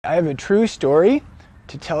I have a true story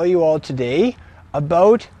to tell you all today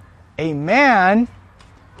about a man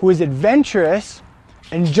who was adventurous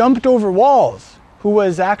and jumped over walls, who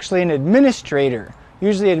was actually an administrator.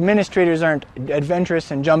 Usually administrators aren't adventurous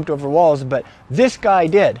and jumped over walls, but this guy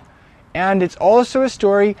did. And it's also a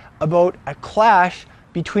story about a clash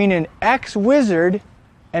between an ex-wizard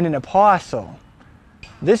and an apostle.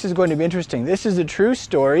 This is going to be interesting. This is a true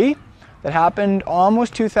story that happened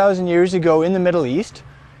almost 2,000 years ago in the Middle East.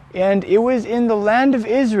 And it was in the land of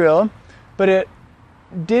Israel, but it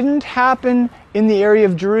didn't happen in the area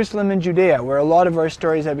of Jerusalem and Judea, where a lot of our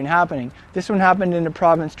stories have been happening. This one happened in a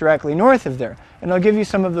province directly north of there. And I'll give you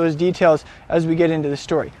some of those details as we get into the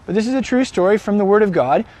story. But this is a true story from the Word of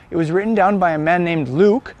God. It was written down by a man named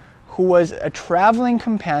Luke, who was a traveling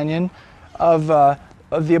companion of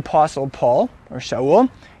the Apostle Paul, or Shaul,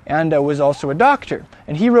 and was also a doctor.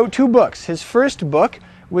 And he wrote 2 books. His first book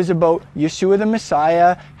was about Yeshua the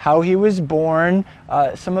Messiah, how he was born,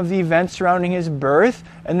 some of the events surrounding his birth,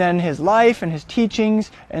 and then his life and his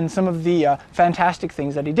teachings, and some of the fantastic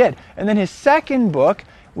things that he did. And then his second book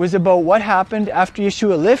was about what happened after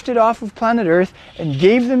Yeshua lifted off of planet Earth and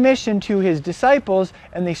gave the mission to his disciples,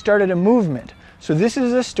 and they started a movement. So this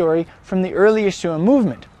is a story from the early Yeshua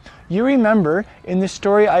movement. You remember in the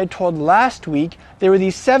story I told last week, there were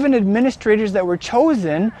these 7 administrators that were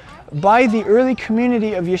chosen by the early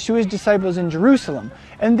community of Yeshua's disciples in Jerusalem.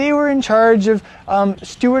 And they were in charge of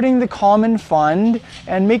stewarding the common fund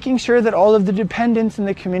and making sure that all of the dependents in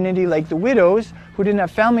the community, like the widows who didn't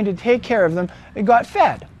have family to take care of them, got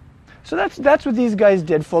fed. So that's what these guys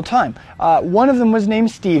did full time. One of them was named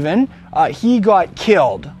Stephen. He got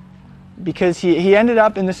killed because he ended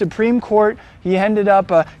up in the Supreme Court. He ended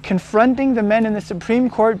up confronting the men in the Supreme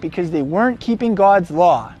Court because they weren't keeping God's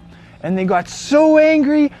law. And they got so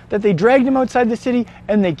angry that they dragged him outside the city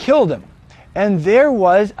and they killed him. And there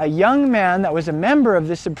was a young man that was a member of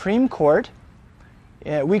the Supreme Court.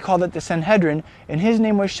 We called it the Sanhedrin, and his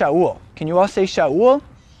name was Shaul. Can you all say Shaul?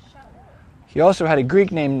 He also had a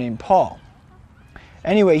Greek name named Paul.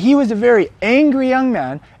 Anyway, he was a very angry young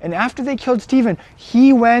man, and after they killed Stephen,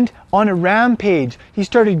 he went on a rampage. He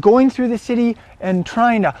started going through the city and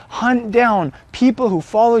trying to hunt down people who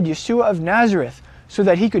followed Yeshua of Nazareth, so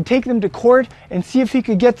that he could take them to court and see if he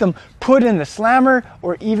could get them put in the slammer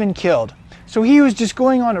or even killed. So he was just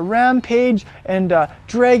going on a rampage and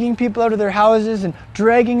dragging people out of their houses and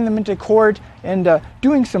dragging them into court and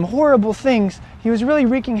doing some horrible things. He was really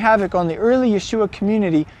wreaking havoc on the early Yeshua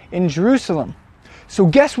community in Jerusalem. So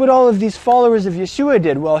guess what all of these followers of Yeshua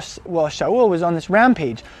did while Shaul was on this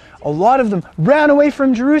rampage? A lot of them ran away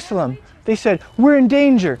from Jerusalem. They said, we're in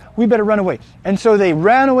danger, we better run away. And so they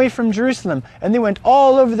ran away from Jerusalem, and they went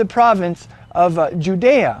all over the province of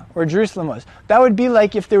Judea, where Jerusalem was. That would be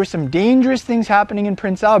like if there were some dangerous things happening in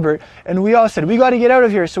Prince Albert, and we all said, we got to get out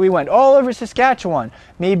of here, so we went all over Saskatchewan.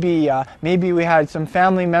 Maybe we had some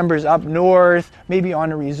family members up north, maybe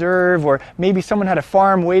on a reserve, or maybe someone had a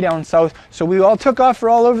farm way down south, so we all took off for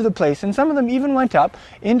all over the place. And some of them even went up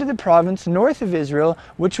into the province north of Israel,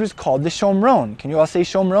 which was called the Shomron. Can you all say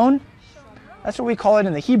Shomron? That's what we call it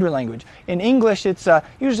in the Hebrew language. In English, it's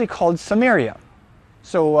usually called Samaria.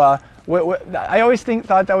 So I always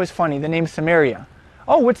thought that was funny, the name Samaria.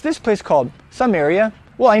 Oh, what's this place called? Samaria.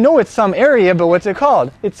 Well, I know it's some area, but what's it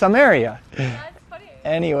called? It's Samaria. That's funny.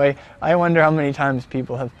 Anyway, I wonder how many times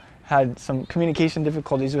people have had some communication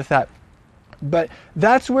difficulties with that. But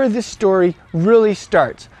that's where this story really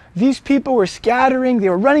starts. These people were scattering, they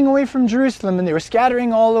were running away from Jerusalem, and they were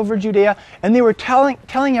scattering all over Judea, and they were telling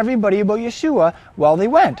everybody about Yeshua while they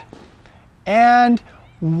went. And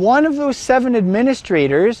one of those 7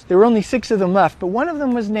 administrators, there were only 6 of them left, but one of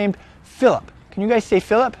them was named Philip. Can you guys say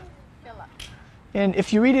Philip? Philip. And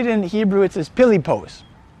if you read it in Hebrew, it says Pilipos.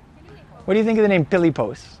 What do you think of the name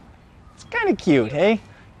Pilipos? It's kind of cute, hey?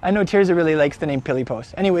 I know Tirza really likes the name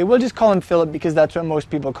Pilipos. Anyway, we'll just call him Philip because that's what most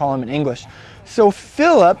people call him in English. So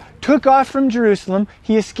Philip took off from Jerusalem.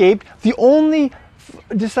 He escaped. The only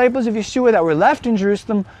disciples of Yeshua that were left in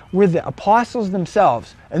Jerusalem were the apostles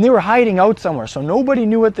themselves. And they were hiding out somewhere, so nobody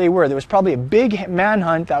knew what they were. There was probably a big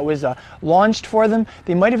manhunt that was launched for them.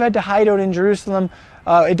 They might have had to hide out in Jerusalem.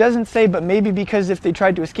 It doesn't say, but maybe because if they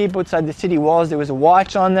tried to escape outside the city walls, there was a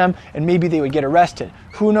watch on them, and maybe they would get arrested.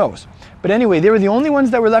 Who knows? But anyway, they were the only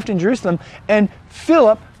ones that were left in Jerusalem, and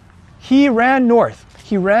Philip, he ran north.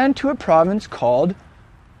 He ran to a province called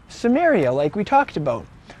Samaria, like we talked about,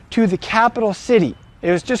 to the capital city.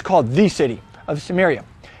 It was just called the city of Samaria.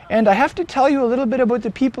 And I have to tell you a little bit about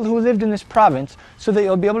the people who lived in this province so that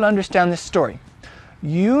you'll be able to understand this story.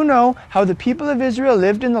 You know how the people of Israel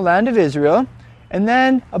lived in the land of Israel, And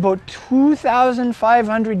then about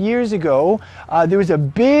 2,500 years ago, there was a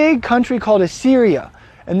big country called Assyria.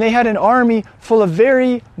 And they had an army full of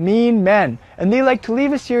very mean men. And they liked to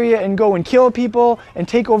leave Assyria and go and kill people and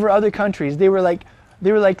take over other countries. They were like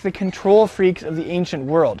the control freaks of the ancient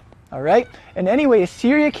world. All right? And anyway,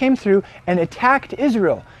 Assyria came through and attacked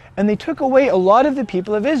Israel. And they took away a lot of the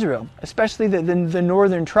people of Israel, especially the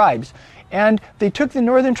northern tribes. And they took the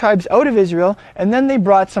northern tribes out of Israel, and then they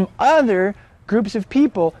brought some other groups of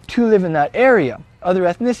people to live in that area, other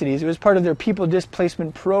ethnicities. It was part of their people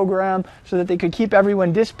displacement program so that they could keep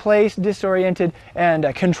everyone displaced, disoriented,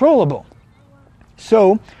 and controllable.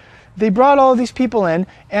 So they brought all these people in,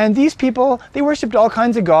 and these people, they worshipped all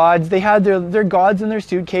kinds of gods. They had their gods in their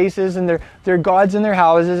suitcases and their gods in their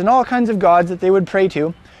houses and all kinds of gods that they would pray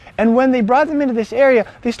to. And when they brought them into this area,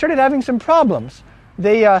 they started having some problems.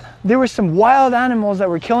 There were some wild animals that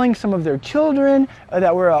were killing some of their children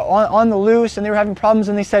that were on the loose, and they were having problems.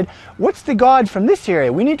 And they said, what's the god from this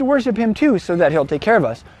area? We need to worship him too so that he'll take care of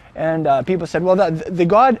us. And people said, well, the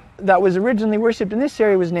god that was originally worshipped in this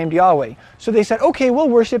area was named Yahweh. So they said, okay, we'll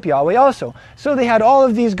worship Yahweh also. So they had all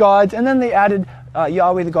of these gods, and then they added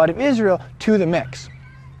Yahweh, the God of Israel, to the mix.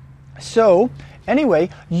 So anyway,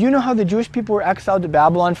 you know how the Jewish people were exiled to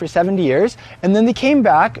Babylon for 70 years, and then they came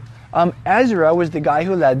back. Ezra was the guy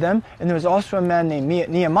who led them, and there was also a man named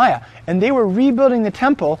Nehemiah, and they were rebuilding the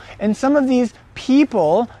temple. And some of these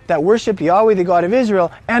people that worshipped Yahweh, the God of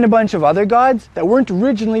Israel, and a bunch of other gods that weren't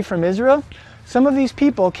originally from Israel, some of these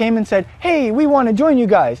people came and said, hey, we want to join you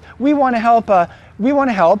guys. We want to help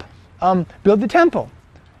build the temple.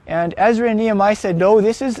 And Ezra and Nehemiah said, no,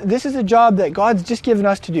 this is a job that God's just given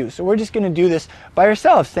us to do, so we're just going to do this by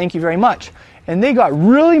ourselves. Thank you very much. And they got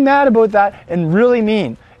really mad about that and really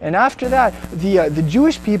mean. And after that, the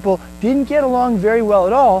Jewish people didn't get along very well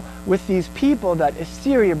at all with these people that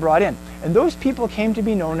Assyria brought in. And those people came to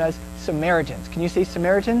be known as Samaritans. Can you say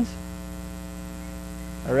Samaritans?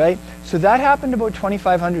 All right. So that happened about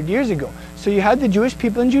 2,500 years ago. So you had the Jewish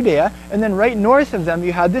people in Judea, and then right north of them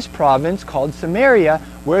you had this province called Samaria,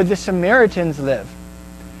 where the Samaritans live.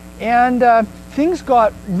 And things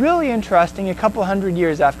got really interesting a couple hundred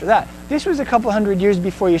years after that. This was a couple hundred years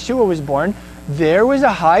before Yeshua was born. There was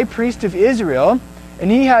a high priest of Israel,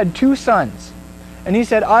 and he had 2 sons. And he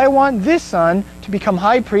said, I want this son to become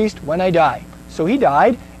high priest when I die. So he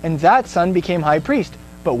died, and that son became high priest.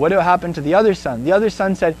 But what happened to the other son? The other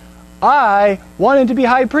son said, I wanted to be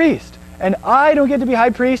high priest, and I don't get to be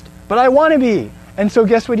high priest, but I want to be. And so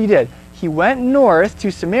guess what he did? He went north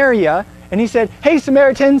to Samaria, and he said, hey,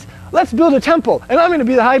 Samaritans, let's build a temple, and I'm going to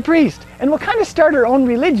be the high priest, and we'll kind of start our own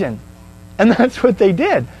religion. And that's what they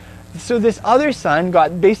did. So this other son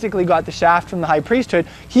basically got the shaft from the high priesthood.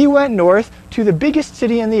 He went north to the biggest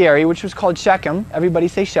city in the area, which was called Shechem. Everybody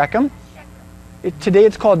say Shechem. Today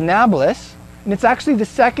it's called Nablus, and it's actually the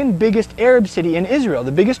second biggest Arab city in Israel.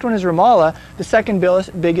 The biggest one is Ramallah. The second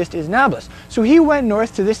biggest is Nablus. So he went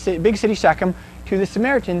north to this big city Shechem, to the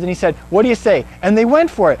Samaritans, and he said, what do you say? And they went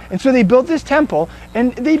for it. And so they built this temple,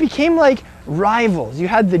 and they became like rivals. You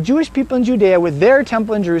had the Jewish people in Judea with their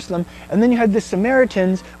temple in Jerusalem, and then you had the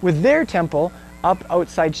Samaritans with their temple up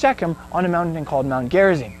outside Shechem on a mountain called Mount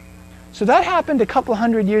Gerizim. So that happened a couple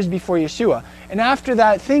hundred years before Yeshua. And after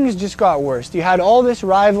that, things just got worse. You had all this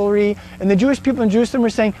rivalry, and the Jewish people in Jerusalem were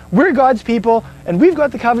saying, we're God's people, and we've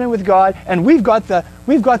got the covenant with God, and we've got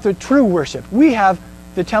the true worship. We have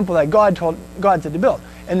the temple that God said to build.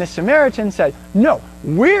 And the Samaritans said, no,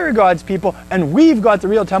 we're God's people, and we've got the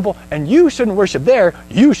real temple, and you shouldn't worship there,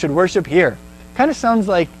 you should worship here. Kind of sounds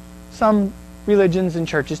like some religions and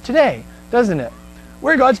churches today, doesn't it?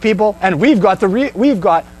 We're God's people, and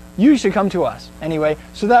you should come to us. Anyway,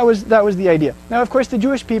 so that was the idea. Now, of course, the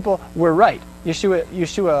Jewish people were right.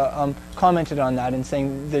 Yeshua commented on that and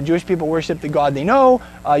saying the Jewish people worship the God they know.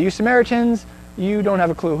 You Samaritans, you don't have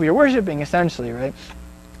a clue who you're worshiping, essentially, right?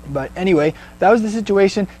 But anyway, that was the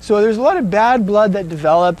situation. So there's a lot of bad blood that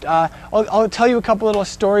developed. I'll tell you a couple little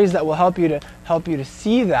stories that will help you to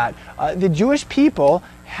see that. The Jewish people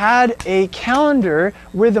had a calendar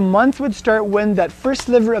where the month would start when that first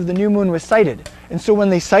sliver of the new moon was sighted. And so when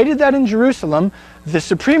they sighted that in Jerusalem, the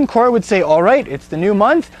Supreme Court would say, all right, it's the new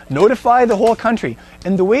month, notify the whole country.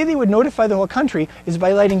 And the way they would notify the whole country is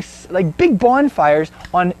by lighting like big bonfires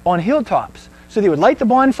on hilltops. So they would light the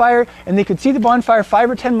bonfire, and they could see the bonfire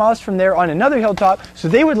 5 or 10 miles from there on another hilltop, so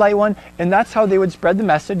they would light one, and that's how they would spread the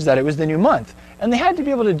message that it was the new month. And they had to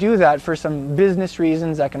be able to do that for some business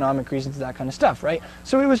reasons, economic reasons, that kind of stuff, right?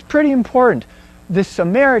 So it was pretty important. The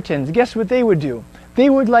Samaritans, guess what they would do? They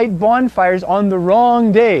would light bonfires on the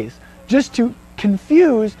wrong days, just to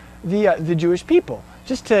confuse the Jewish people.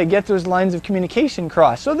 just to get those lines of communication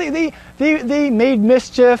crossed. So they made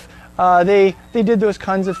mischief. They did those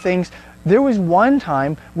kinds of things. There was one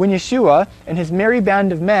time when Yeshua and his merry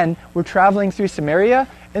band of men were traveling through Samaria,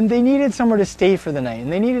 and they needed somewhere to stay for the night,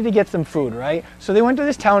 and they needed to get some food, right? So they went to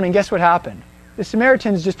this town, and guess what happened? The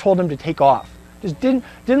Samaritans just told them to take off. Just didn't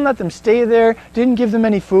let them stay there, didn't give them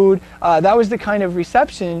any food. That was the kind of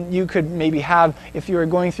reception you could maybe have if you were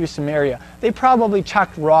going through Samaria. They probably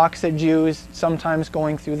chucked rocks at Jews, sometimes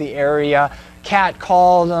going through the area,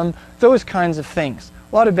 catcalled them, those kinds of things.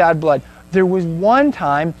 A lot of bad blood. There was one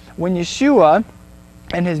time when Yeshua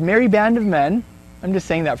and his merry band of men, I'm just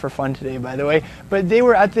saying that for fun today, by the way, but they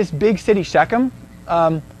were at this big city, Shechem,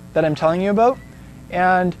 that I'm telling you about,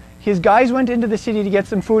 and his guys went into the city to get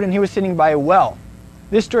some food, and he was sitting by a well.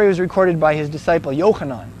 This story was recorded by his disciple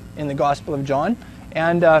Yochanan in the Gospel of John,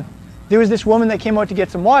 and there was this woman that came out to get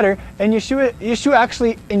some water, and Yeshua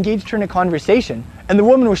actually engaged her in a conversation, and the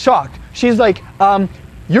woman was shocked. She's like,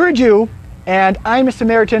 you're a Jew, and I'm a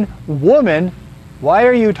Samaritan woman. Why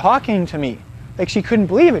are you talking to me? Like, she couldn't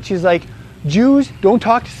believe it. She's like, Jews don't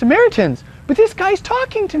talk to Samaritans, but this guy's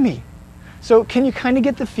talking to me. So can you kind of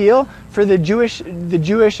get the feel for the Jewish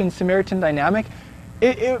and Samaritan dynamic?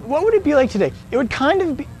 What would it be like today? It would kind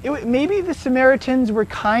of be, maybe the Samaritans were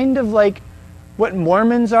kind of like what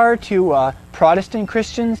Mormons are to Protestant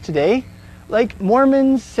Christians today. Like,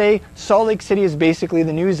 Mormons say Salt Lake City is basically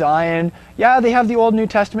the new Zion. Yeah, they have the Old New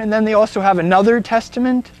Testament, and then they also have another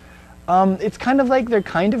testament. It's kind of like they're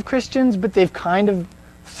kind of Christians, but they've kind of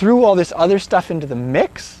threw all this other stuff into the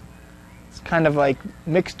mix. It's kind of like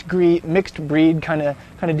mixed breed kind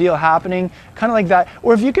of deal happening, kind of like that.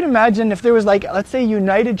 Or if you can imagine if there was, like, let's say,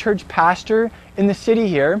 United Church pastor in the city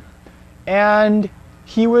here, and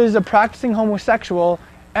he was a practicing homosexual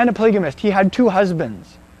and a polygamist. He had 2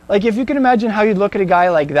 husbands. Like, if you can imagine how you'd look at a guy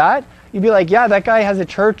like that, you'd be like, yeah, that guy has a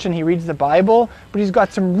church and he reads the Bible, but he's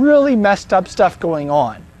got some really messed up stuff going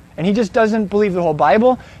on. And he just doesn't believe the whole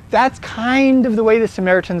Bible. That's kind of the way the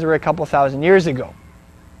Samaritans were a couple thousand years ago.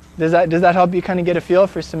 Does that help you kind of get a feel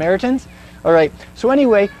for Samaritans? All right. So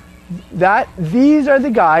anyway, these are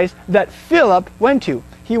the guys that Philip went to.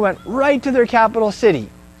 He went right to their capital city.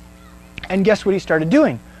 And guess what he started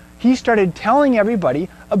doing? He started telling everybody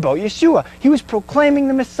about Yeshua. He was proclaiming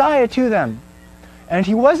the Messiah to them. And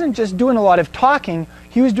he wasn't just doing a lot of talking,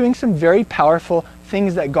 he was doing some very powerful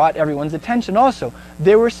things that got everyone's attention also.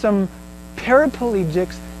 There were some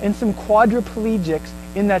paraplegics and some quadriplegics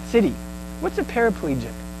in that city. What's a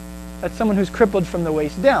paraplegic? That's someone who's crippled from the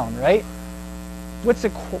waist down, right? What's a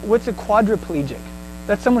quadriplegic?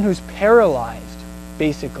 That's someone who's paralyzed,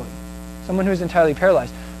 basically. Someone who's entirely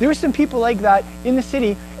paralyzed. There were some people like that in the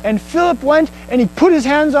city, and Philip went and he put his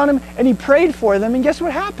hands on them and he prayed for them, and guess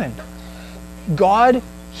what happened? God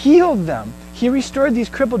healed them. He restored these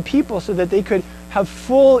crippled people so that they could have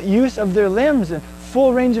full use of their limbs and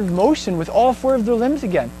full range of motion with all 4 of their limbs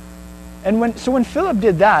again. And when Philip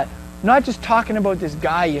did that, not just talking about this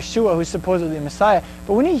guy, Yeshua, who's supposedly the Messiah,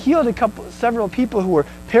 but when he healed several people who were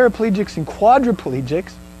paraplegics and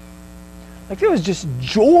quadriplegics, like, there was just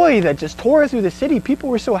joy that just tore through the city. People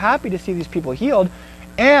were so happy to see these people healed.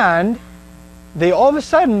 And they all of a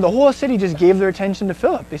sudden, the whole city just gave their attention to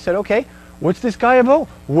Philip. They said, okay, what's this guy about?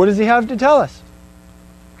 What does he have to tell us?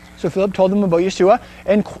 So Philip told them about Yeshua.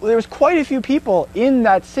 And there was quite a few people in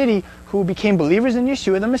that city who became believers in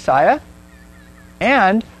Yeshua, the Messiah.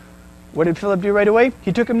 And what did Philip do right away?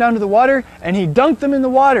 He took them down to the water and he dunked them in the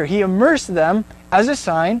water. He immersed them as a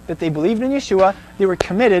sign that they believed in Yeshua. They were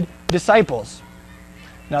committed disciples.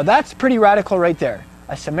 Now that's pretty radical right there.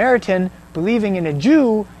 A Samaritan believing in a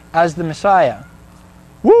Jew as the Messiah.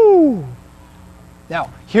 Woo!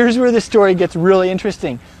 Now, here's where the story gets really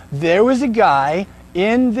interesting. There was a guy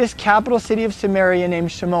in this capital city of Samaria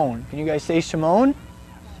named Shimon. Can you guys say Shimon?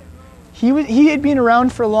 He had been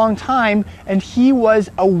around for a long time, and he was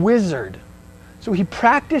a wizard. So he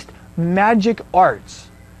practiced magic arts.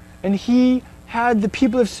 And he had the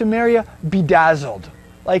people of Samaria bedazzled.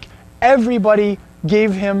 Like, everybody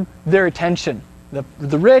gave him their attention.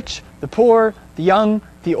 The rich, the poor, the young,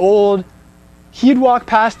 the old. He'd walk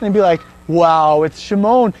past and be like, wow, it's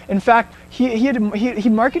Shimon. In fact, he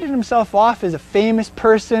marketed himself off as a famous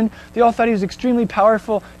person. They all thought he was extremely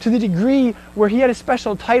powerful to the degree where he had a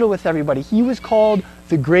special title with everybody. He was called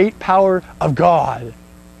the Great Power of God.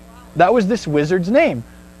 That was this wizard's name.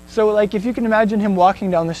 So, like, if you can imagine him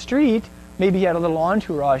walking down the street, maybe he had a little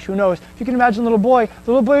entourage, who knows. If you can imagine the little boy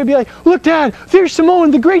would be like, look, Dad, there's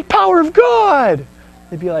Shimon, the great power of God.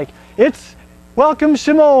 They'd be like, welcome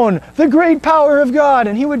Shimon, the great power of God.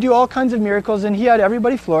 And he would do all kinds of miracles, and he had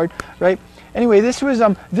everybody floored, right? Anyway, this was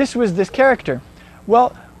this character.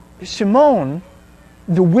 Well, Shimon,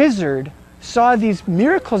 the wizard, saw these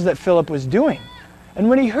miracles that Philip was doing. And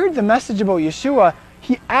when he heard the message about Yeshua,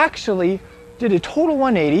 he actually did a total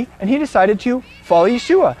 180 and he decided to follow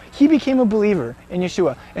Yeshua. He became a believer in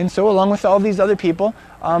Yeshua. And so along with all these other people,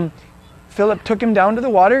 Philip took him down to the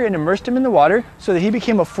water and immersed him in the water so that he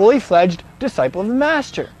became a fully fledged disciple of the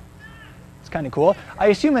Master. It's kind of cool. I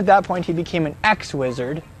assume at that point he became an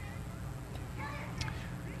ex-wizard.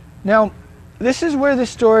 Now, this is where the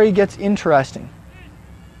story gets interesting.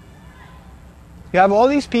 You have all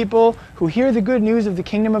these people who hear the good news of the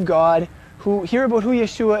kingdom of God, who hear about who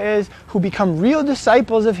Yeshua is, who become real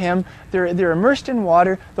disciples of him. They're immersed in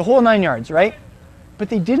water, the whole 9 yards, right? But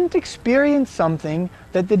they didn't experience something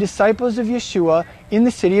that the disciples of Yeshua in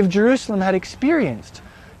the city of Jerusalem had experienced.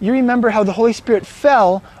 You remember how the Holy Spirit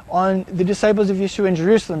fell on the disciples of Yeshua in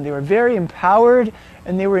Jerusalem. They were very empowered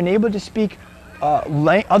and they were enabled to speak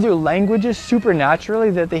other languages supernaturally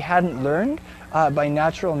that they hadn't learned by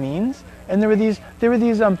natural means. And there were these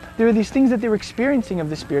things that they were experiencing of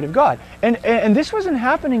the Spirit of God. And this wasn't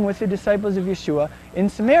happening with the disciples of Yeshua in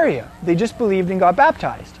Samaria. They just believed and got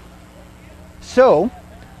baptized. So,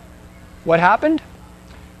 what happened?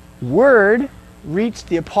 Word reached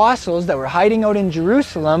the apostles that were hiding out in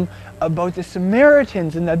Jerusalem about the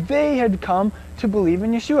Samaritans and that they had come to believe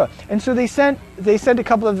in Yeshua. And so they sent a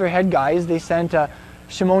couple of their head guys. They sent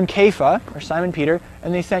Shimon Kepha, or Simon Peter,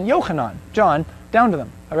 and they sent Yochanan, John, down to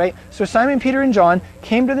them. All right. So Simon Peter and John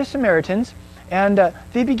came to the Samaritans, and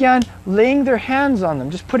they began laying their hands on them,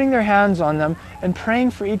 just putting their hands on them, and praying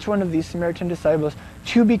for each one of these Samaritan disciples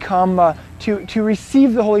to become to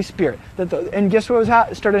receive the Holy Spirit. And guess what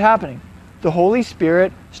started happening? The Holy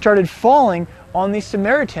Spirit started falling on these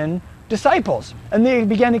Samaritan disciples, and they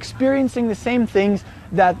began experiencing the same things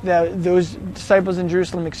that those disciples in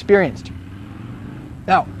Jerusalem experienced.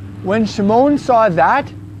 Now, when Shimon saw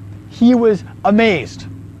that, he was amazed,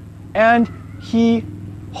 and he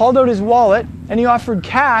hauled out his wallet and he offered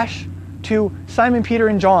cash to Simon Peter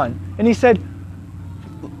and John, and he said,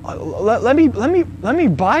 let me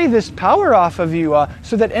buy this power off of you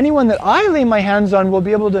so that anyone that I lay my hands on will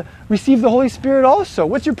be able to receive the Holy Spirit also.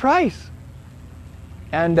 What's your price?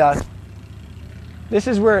 And this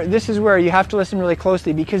is where you have to listen really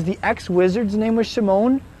closely, because the ex-wizard's name was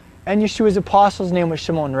Shimon and Yeshua's apostle's name was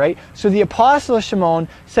Shimon, right? So the apostle Shimon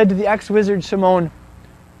said to the ex-wizard Shimon,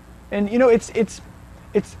 and you know, it's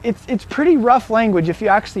pretty rough language if you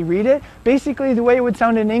actually read it. Basically, the way it would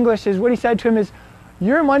sound in English is, what he said to him is,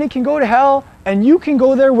 your money can go to hell and you can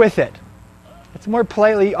go there with it. It's more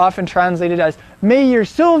politely often translated as, may your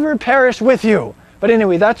silver perish with you. But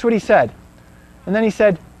anyway, that's what he said. And then he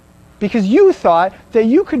said, because you thought that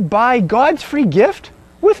you could buy God's free gift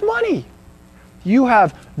with money. You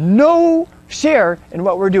have no share in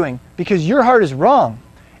what we're doing because your heart is wrong.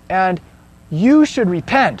 And you should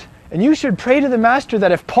repent. And you should pray to the Master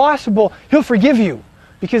that if possible, he'll forgive you.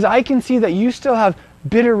 Because I can see that you still have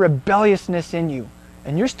bitter rebelliousness in you.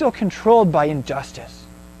 And you're still controlled by injustice.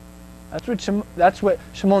 That's what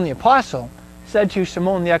Shimon the Apostle said to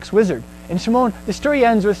Shimon the ex-wizard. And Shimon, the story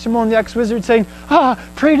ends with Shimon the ex-wizard saying,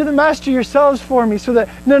 pray to the Master yourselves for me so that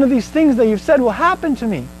none of these things that you've said will happen to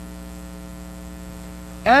me.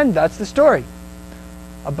 And that's the story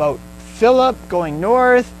about Philip going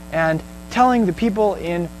north and telling the people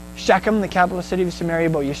in Shechem, the capital city of Samaria,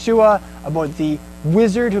 about Yeshua, about the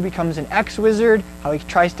wizard who becomes an ex-wizard, how he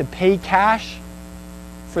tries to pay cash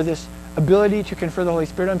for this ability to confer the Holy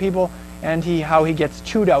Spirit on people, and how he gets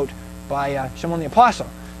chewed out by Shimon the Apostle.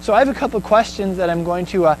 So I have a couple of questions that I'm going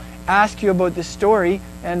to ask you about this story,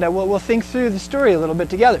 and we'll think through the story a little bit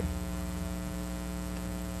together.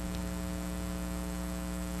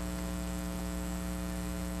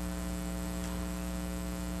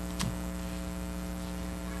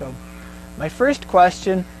 So, my first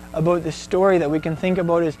question about the story that we can think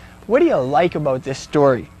about is, what do you like about this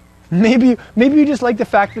story? Maybe you just like the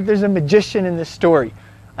fact that there's a magician in this story.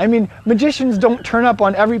 I mean, magicians don't turn up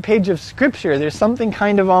on every page of Scripture. There's something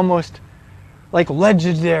kind of almost like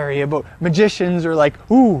legendary about magicians, or like,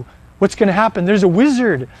 ooh, what's going to happen? There's a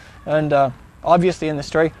wizard. And obviously in the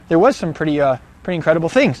story, there was some pretty incredible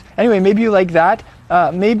things. Anyway, maybe you like that.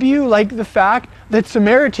 Maybe you like the fact that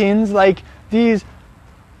Samaritans, like these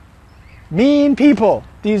mean people,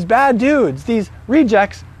 these bad dudes, these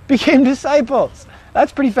rejects, became disciples.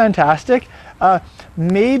 That's pretty fantastic.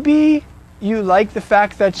 Maybe you like the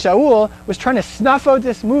fact that Shaul was trying to snuff out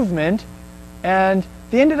this movement, and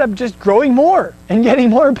they ended up just growing more and getting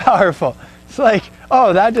more powerful. It's like,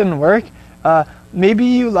 oh, that didn't work. Maybe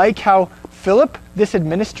you like how Philip, this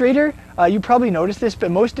administrator, you probably noticed this,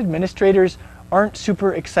 but most administrators aren't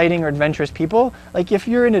super exciting or adventurous people. Like if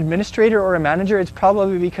you're an administrator or a manager, it's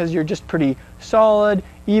probably because you're just pretty solid,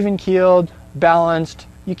 even-keeled, balanced.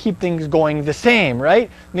 You keep things going the same, right?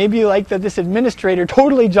 Maybe you like that this administrator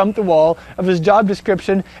totally jumped the wall of his job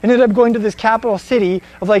description and ended up going to this capital city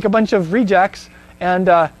of like a bunch of rejects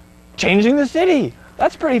and changing the city.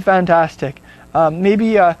 That's pretty fantastic. Maybe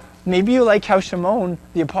you like how Shimon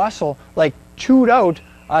the apostle like chewed out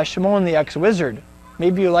Shimon the ex-wizard.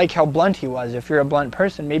 Maybe you like how blunt he was. If you're a blunt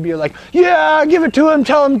person, maybe you're like, yeah, give it to him,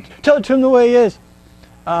 tell it to him the way he is.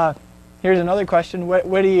 Here's another question.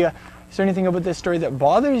 Is there anything about this story that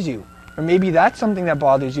bothers you? Or maybe that's something that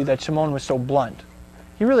bothers you, that Shimon was so blunt.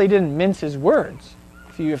 He really didn't mince his words.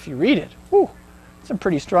 If you read it, it's some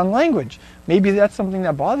pretty strong language. Maybe that's something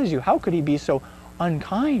that bothers you. How could he be so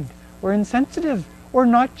unkind or insensitive or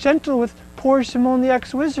not gentle with poor Shimon the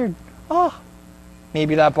ex-wizard?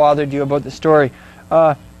 Maybe that bothered you about the story.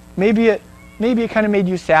 Maybe it kind of made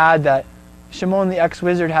you sad that Shimon the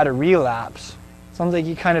ex-wizard had a relapse. Sounds like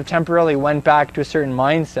he kind of temporarily went back to a certain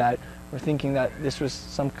mindset, or thinking that this was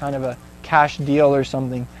some kind of a cash deal or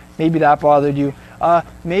something. Maybe that bothered you.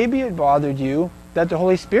 Maybe it bothered you that the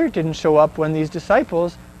Holy Spirit didn't show up when these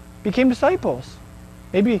disciples became disciples.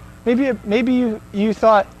 Maybe you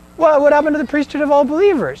thought, well, what happened to the priesthood of all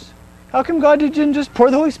believers? How come God didn't just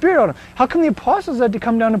pour the Holy Spirit on them? How come the apostles had to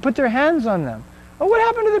come down and put their hands on them? Well, what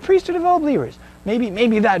happened to the priesthood of all believers?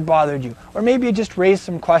 Maybe that bothered you. Or maybe it just raised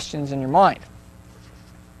some questions in your mind.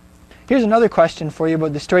 Here's another question for you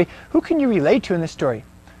about the story. Who can you relate to in this story?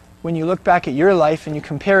 When you look back at your life and you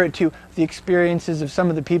compare it to the experiences of some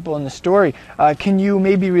of the people in the story, can you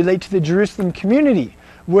maybe relate to the Jerusalem community,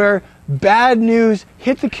 where bad news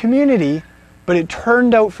hit the community, but it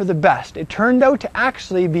turned out for the best? It turned out to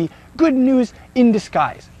actually be good news in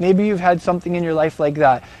disguise. Maybe you've had something in your life like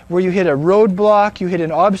that, where you hit a roadblock, you hit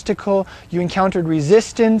an obstacle, you encountered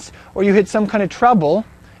resistance, or you hit some kind of trouble,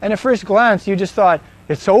 and at first glance you just thought,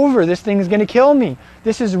 it's over, this thing is going to kill me.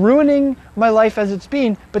 This is ruining my life as it's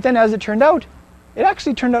been. But then as it turned out, it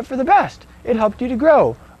actually turned out for the best. It helped you to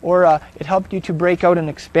grow, or it helped you to break out and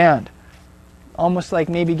expand. Almost like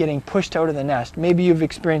maybe getting pushed out of the nest. Maybe you've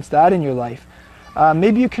experienced that in your life.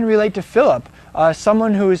 Maybe you can relate to Philip,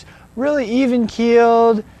 someone who's really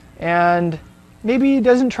even-keeled and maybe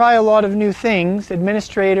doesn't try a lot of new things,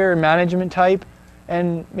 administrator or management type.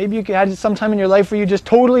 And maybe you had some time in your life where you just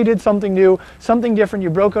totally did something new, something different, you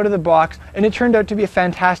broke out of the box, and it turned out to be a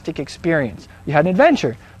fantastic experience. You had an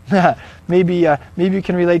adventure. Maybe you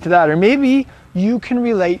can relate to that. Or maybe you can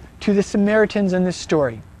relate to the Samaritans in this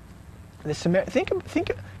story. Can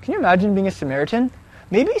you imagine being a Samaritan?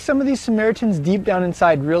 Maybe some of these Samaritans deep down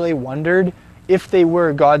inside really wondered if they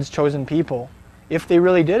were God's chosen people, if they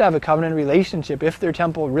really did have a covenant relationship, if their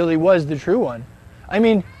temple really was the true one. I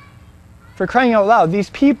mean, for crying out loud, these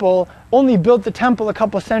people only built the temple a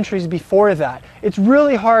couple centuries before that. It's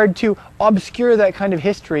really hard to obscure that kind of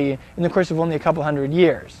history in the course of only a couple hundred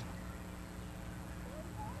years.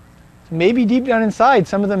 So maybe deep down inside,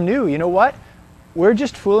 some of them knew, you know what? We're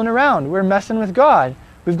just fooling around. We're messing with God.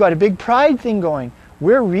 We've got a big pride thing going.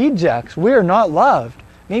 We're rejects. We're not loved.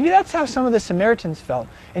 Maybe that's how some of the Samaritans felt.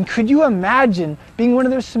 And could you imagine being one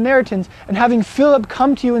of those Samaritans and having Philip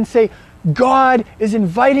come to you and say, God is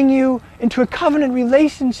inviting you into a covenant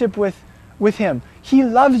relationship with Him. He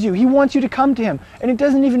loves you. He wants you to come to Him. And it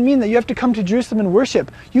doesn't even mean that you have to come to Jerusalem and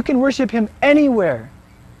worship. You can worship Him anywhere.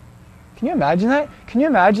 Can you imagine that? Can you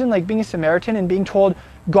imagine like being a Samaritan and being told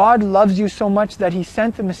God loves you so much that He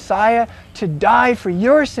sent the Messiah to die for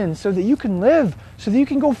your sins so that you can live, so that you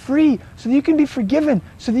can go free, so that you can be forgiven,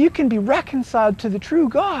 so that you can be reconciled to the true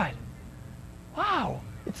God? Wow.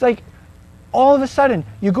 It's like all of a sudden,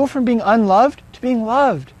 you go from being unloved to being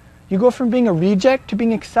loved. You go from being a reject to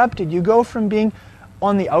being accepted. You go from being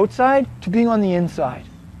on the outside to being on the inside.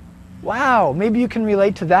 Wow, maybe you can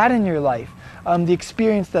relate to that in your life. The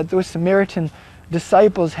experience that those Samaritan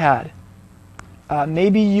disciples had.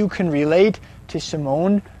 Maybe you can relate to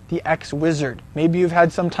Shimon the ex-wizard. Maybe you've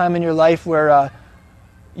had some time in your life where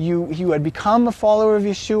you had become a follower of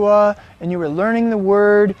Yeshua and you were learning the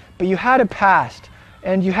Word, but you had a past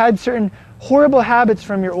and you had certain horrible habits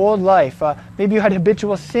from your old life. Maybe you had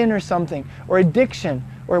habitual sin or something, or addiction,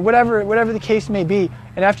 or whatever the case may be.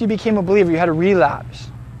 And after you became a believer, you had a relapse.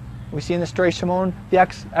 We see in the story Shimon, the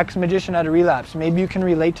ex-magician, had a relapse. Maybe you can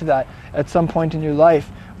relate to that at some point in your life.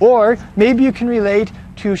 Or maybe you can relate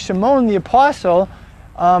to Shimon, the apostle,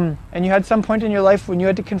 and you had some point in your life when you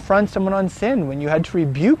had to confront someone on sin, when you had to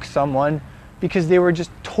rebuke someone because they were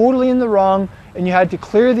just totally in the wrong, and you had to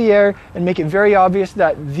clear the air and make it very obvious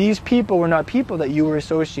that these people were not people that you were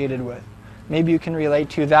associated with. Maybe you can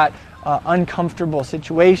relate to that uncomfortable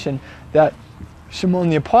situation that Shimon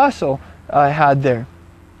the Apostle had there.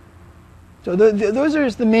 So those are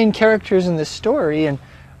the main characters in this story, and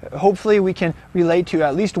hopefully we can relate to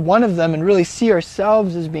at least one of them and really see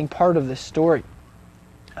ourselves as being part of this story.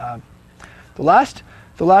 The last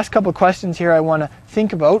couple of questions here I want to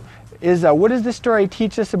think about is what does this story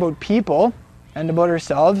teach us about people and about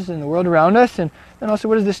ourselves and the world around us, and then also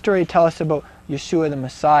what does this story tell us about Yeshua the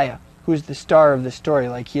Messiah, who's the star of the story,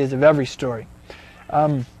 like he is of every story.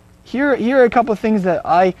 Here are a couple of things that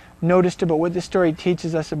I noticed about what this story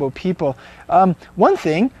teaches us about people. One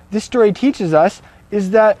thing this story teaches us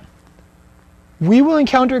is that we will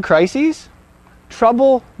encounter crises,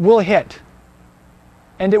 trouble will hit,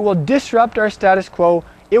 and it will disrupt our status quo,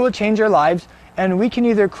 it will change our lives, and we can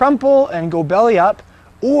either crumple and go belly up,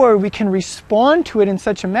 or we can respond to it in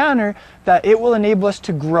such a manner that it will enable us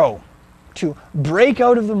to grow, to break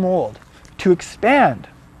out of the mold, to expand.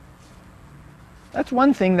 That's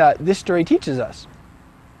one thing that this story teaches us.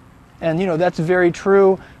 And that's very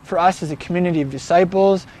true for us as a community of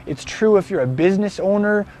disciples. It's true if you're a business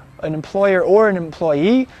owner, an employer, or an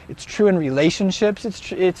employee. It's true in relationships.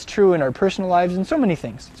 It's true in our personal lives and so many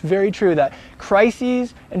things. It's very true that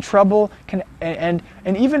crises and trouble can and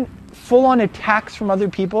even full-on attacks from other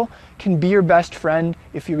people can be your best friend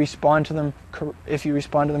if you respond to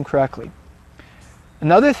them correctly.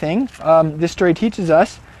 Another thing this story teaches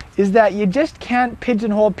us is that you just can't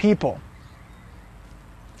pigeonhole people.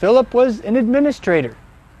 Philip was an administrator.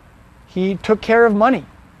 He took care of money.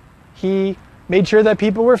 He made sure that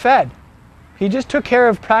people were fed. He just took care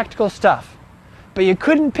of practical stuff. But you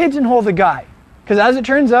couldn't pigeonhole the guy, because as it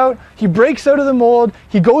turns out, he breaks out of the mold,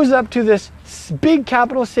 he goes up to this big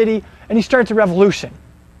capital city, and he starts a revolution.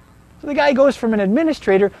 So the guy goes from an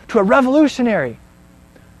administrator to a revolutionary.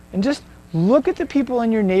 And just look at the people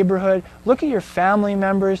in your neighborhood, look at your family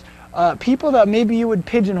members, people that maybe you would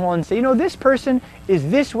pigeonhole and say, this person is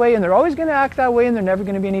this way and they're always going to act that way and they're never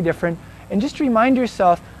going to be any different. And just remind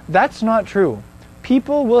yourself, that's not true.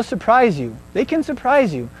 People will surprise you. They can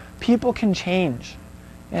surprise you. People can change.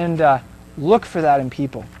 And look for that in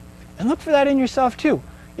people. And look for that in yourself too.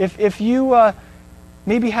 If you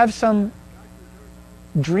maybe have some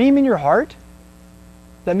dream in your heart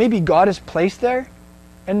that maybe God has placed there,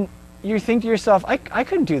 and you think to yourself, I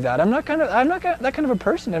couldn't do that. I'm not that kind of a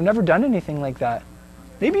person. I've never done anything like that.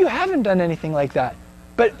 Maybe you haven't done anything like that.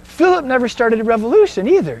 But Philip never started a revolution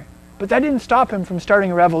either. But that didn't stop him from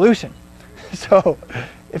starting a revolution. So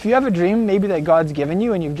if you have a dream maybe that God's given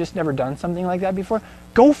you and you've just never done something like that before,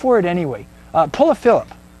 go for it anyway. Pull a Philip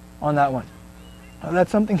on that one.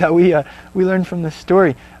 That's something that we learned from this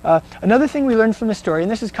story. Another thing we learned from the story,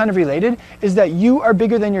 and this is kind of related, is that you are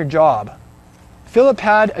bigger than your job. Philip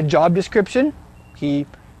had a job description. He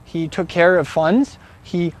took care of funds.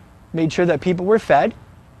 He made sure that people were fed.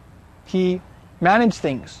 He managed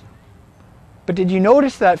things. But did you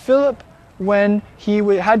notice that Philip, when he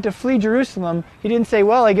had to flee Jerusalem, he didn't say,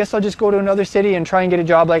 well, I guess I'll just go to another city and try and get a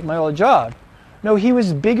job like my old job. No, he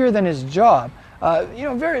was bigger than his job.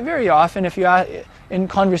 Very, very often in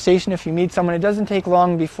conversation, if you meet someone, it doesn't take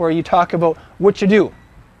long before you talk about what you do.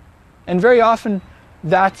 And very often,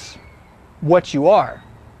 that's what you are.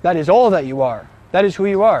 That is all that you are. That is who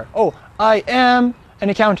you are. Oh, I am an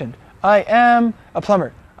accountant. I am a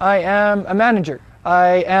plumber. I am a manager.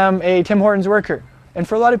 I am a Tim Hortons worker. And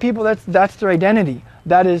for a lot of people, that's their identity.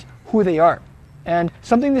 That is who they are. And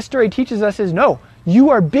something this story teaches us is, no, you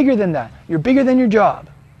are bigger than that. You're bigger than your job.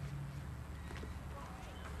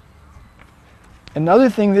 Another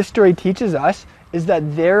thing this story teaches us is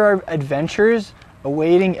that there are adventures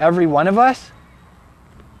awaiting every one of us.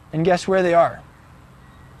 And guess where they are?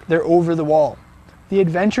 They're over the wall. The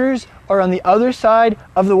adventures are on the other side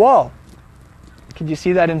of the wall. Could you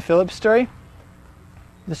see that in Philip's story?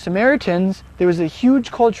 The Samaritans, there was a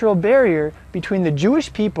huge cultural barrier between the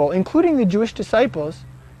Jewish people, including the Jewish disciples,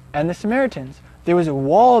 and the Samaritans. There was a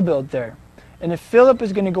wall built there. And if Philip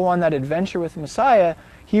was going to go on that adventure with Messiah,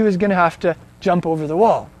 he was going to have to jump over the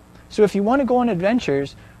wall. So if you want to go on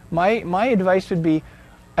adventures, my advice would be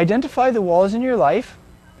identify the walls in your life,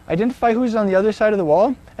 identify who's on the other side of the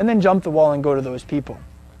wall, and then jump the wall and go to those people.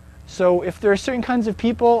 So if there are certain kinds of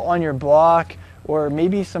people on your block, or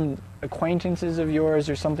maybe some acquaintances of yours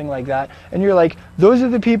or something like that, and you're like, those are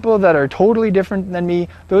the people that are totally different than me,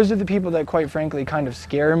 those are the people that quite frankly kind of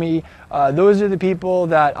scare me, those are the people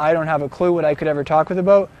that I don't have a clue what I could ever talk with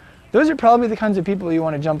about, those are probably the kinds of people you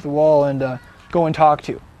want to jump the wall and go and talk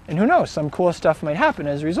to. And who knows, some cool stuff might happen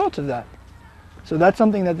as a result of that. So that's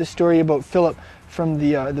something that the story about Philip from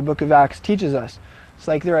the book of Acts teaches us. It's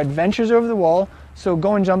like there are adventures over the wall, so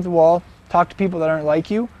go and jump the wall, talk to people that aren't like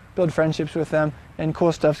you, build friendships with them, and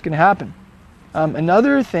cool stuff's going to happen.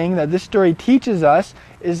 Another thing that this story teaches us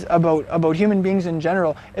is about human beings in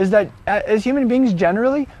general, is that as human beings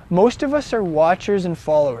generally, most of us are watchers and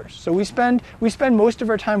followers. So we spend most of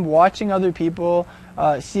our time watching other people,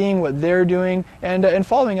 seeing what they're doing, and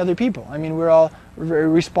following other people. I mean, we're all very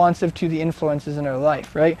responsive to the influences in our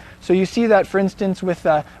life, right? So you see that, for instance, with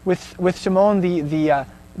Shimon,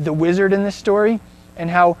 the wizard in this story, and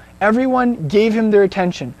how everyone gave him their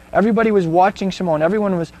attention. Everybody was watching Shimon.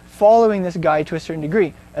 Everyone was following this guy to a certain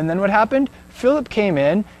degree. And then what happened? Philip came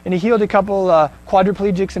in and he healed a couple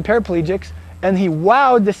quadriplegics and paraplegics, and he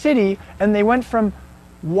wowed the city, and they went from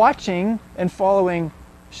watching and following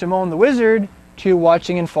Shimon the wizard to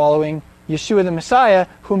watching and following Yeshua the Messiah,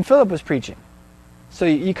 whom Philip was preaching. So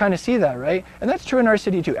you kind of see that, right? And that's true in our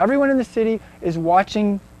city too. Everyone in the city is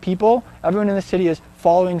watching people. Everyone in the city is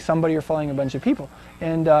following somebody or following a bunch of people.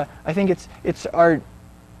 And I think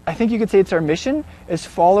I think you could say it's our mission as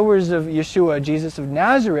followers of Yeshua, Jesus of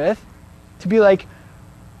Nazareth, to be like,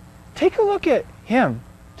 take a look at him.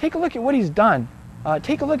 Take a look at what he's done.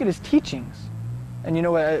 Take a look at his teachings. And you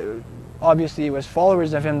know, obviously as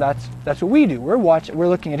followers of him, that's what we do. We're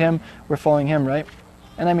looking at him, we're following him, right?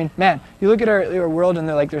 And I mean, man, you look at our world and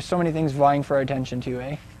there's so many things vying for our attention too,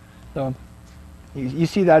 eh? So you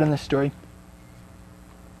see that in this story.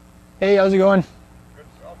 Hey, how's it going?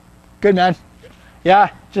 Good, man.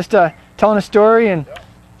 Yeah, just telling a story and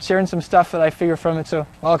sharing some stuff that I figure from it, so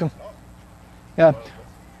welcome. Yeah,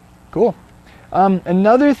 cool.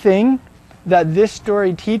 Another thing that this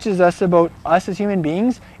story teaches us about us as human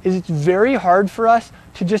beings is it's very hard for us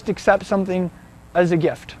to just accept something as a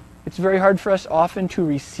gift. It's very hard for us often to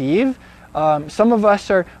receive. Some of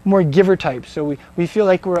us are more giver types, so we feel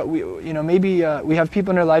like maybe we have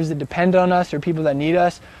people in our lives that depend on us or people that need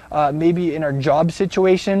us. Maybe in our job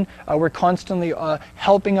situation, we're constantly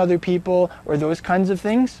helping other people or those kinds of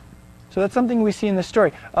things. So that's something we see in the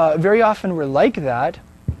story. Very often we're like that,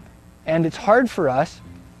 and it's hard for us.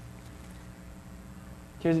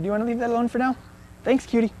 Kirsty, do you want to leave that alone for now? Thanks,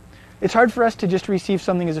 cutie. It's hard for us to just receive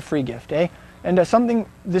something as a free gift, eh? And something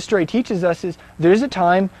this story teaches us is there's a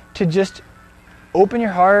time to just open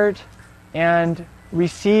your heart and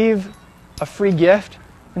receive a free gift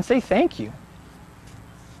and say thank you.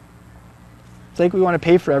 It's like we want to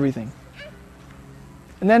pay for everything.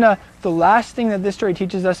 And then the last thing that this story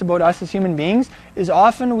teaches us about us as human beings is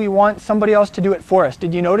often we want somebody else to do it for us.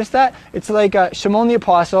 Did you notice that? It's like Shimon the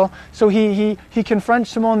Apostle. So he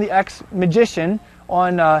confronts Shimon the ex-magician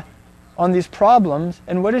on these problems,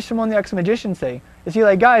 and what does Shimon the ex-magician say? Is he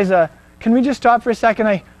like, guys, can we just stop for a second?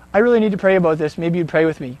 I really need to pray about this. Maybe you'd pray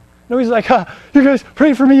with me. No, he's like, you guys,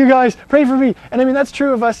 pray for me, you guys, pray for me. And I mean, that's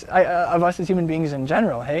true of us as human beings in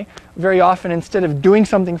general, hey? Very often, instead of doing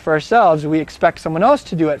something for ourselves, we expect someone else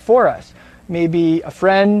to do it for us. Maybe a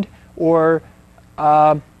friend, or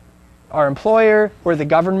our employer, or the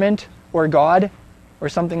government, or God, or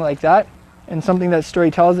something like that. And something that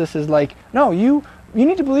story tells us is like, no, you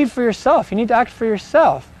need to believe for yourself. You need to act for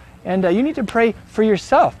yourself. And you need to pray for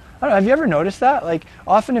yourself. I don't know, have you ever noticed that? Like,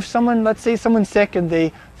 often if someone, let's say someone's sick and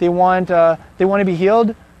they want to be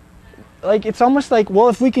healed, like, it's almost like, well,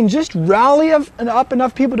 if we can just rally up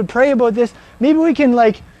enough people to pray about this, maybe we can,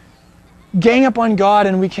 like, gang up on God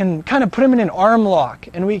and we can kind of put him in an arm lock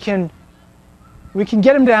and we can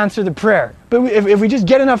get him to answer the prayer. But if we just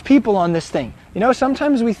get enough people on this thing, you know,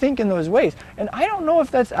 sometimes we think in those ways. And I don't know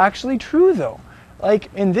if that's actually true, though.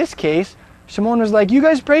 Like, in this case, Shimon was like, you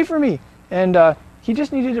guys pray for me. And he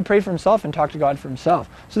just needed to pray for himself and talk to God for himself.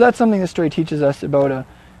 So that's something this story teaches us about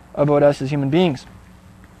us as human beings.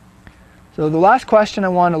 So the last question I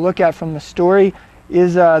want to look at from the story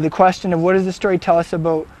is the question of what does the story tell us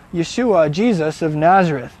about Yeshua, Jesus of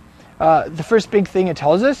Nazareth? The first big thing it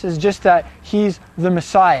tells us is just that he's the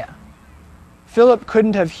Messiah. Philip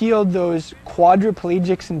couldn't have healed those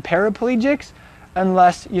quadriplegics and paraplegics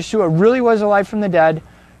unless Yeshua really was alive from the dead,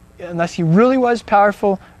 unless he really was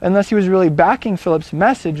powerful, unless he was really backing Philip's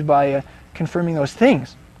message by confirming those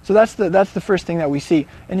things. So that's the first thing that we see.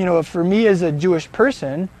 And you know, for me as a Jewish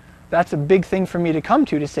person, that's a big thing for me to come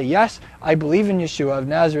to say, yes, I believe in Yeshua of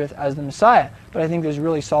Nazareth as the Messiah. But I think there's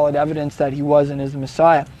really solid evidence that he was and is the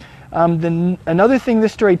Messiah. Another thing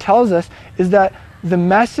this story tells us is that the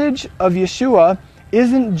message of Yeshua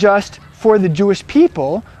isn't just for the Jewish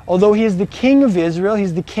people. Although he is the king of Israel,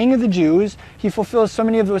 he's the king of the Jews, he fulfills so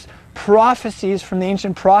many of those prophecies from the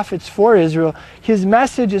ancient prophets for Israel. His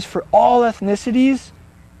message is for all ethnicities,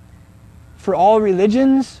 for all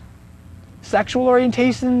religions, sexual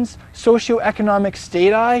orientations, socioeconomic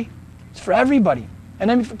stati. It's for everybody. And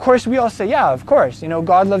then, of course, we all say, yeah, of course.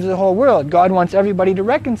 God loves the whole world. God wants everybody to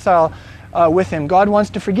reconcile with him. God wants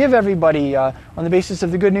to forgive everybody on the basis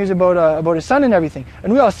of the good news about his son and everything.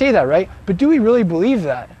 And we all say that, right? But do we really believe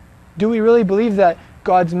that? Do we really believe that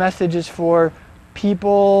God's message is for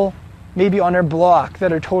people maybe on our block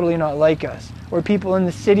that are totally not like us, or people in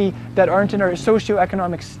the city that aren't in our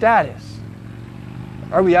socioeconomic status?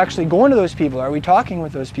 Are we actually going to those people? Are we talking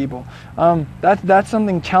with those people? That's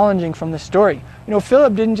something challenging from the story.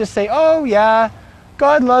 Philip didn't just say, oh yeah,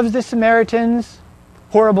 God loves the Samaritans,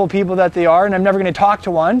 horrible people that they are, and I'm never going to talk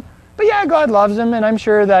to one. But yeah, God loves them, and I'm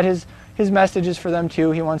sure that his message is for them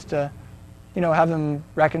too. He wants to, have them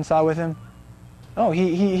reconcile with him. No,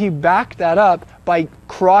 he backed that up by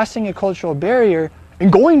crossing a cultural barrier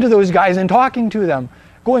and going to those guys and talking to them,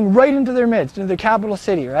 going right into their midst, into the capital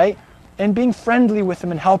city, right? And being friendly with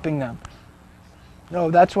them and helping them.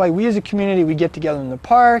 No, that's why we as a community, we get together in the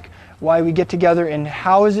park, why we get together in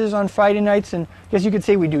houses on Friday nights, and I guess you could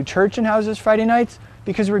say we do church in houses Friday nights,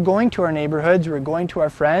 because we're going to our neighborhoods, we're going to our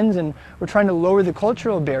friends, and we're trying to lower the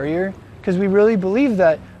cultural barrier, because we really believe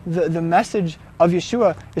that the message of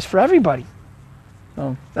Yeshua is for everybody.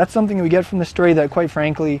 So that's something we get from the story that, quite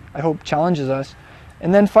frankly, I hope challenges us.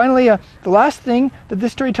 And then finally, the last thing that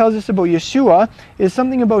this story tells us about Yeshua is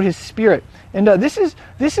something about his spirit. And this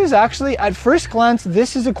is actually, at first glance,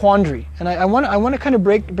 this is a quandary. And I want to kind of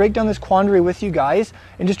break down this quandary with you guys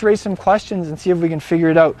and just raise some questions and see if we can figure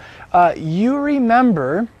it out. You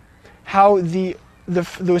remember how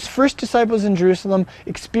those first disciples in Jerusalem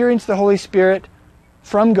experienced the Holy Spirit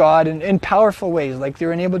from God in powerful ways. Like they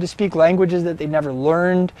were able to speak languages that they'd never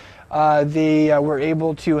learned. They were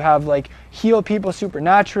able to heal people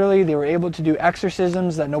supernaturally. They were able to do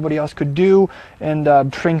exorcisms that nobody else could do, and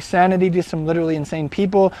bring sanity to some literally insane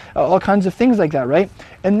people. All kinds of things like that, right?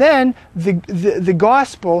 And then the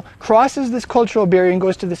gospel crosses this cultural barrier and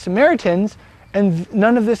goes to the Samaritans, and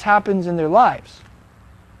none of this happens in their lives.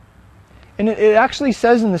 And it actually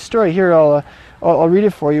says in the story here. I'll read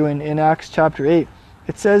it for you in Acts chapter 8.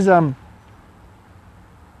 It says,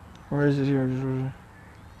 where is it here?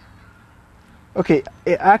 Okay,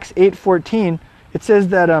 Acts 8:14, it says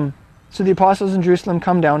that, so the apostles in Jerusalem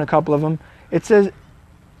come down, a couple of them. It says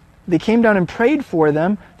they came down and prayed for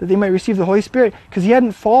them that they might receive the Holy Spirit, because he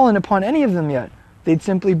hadn't fallen upon any of them yet. They'd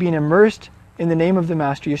simply been immersed in the name of the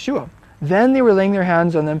Master Yeshua. Then they were laying their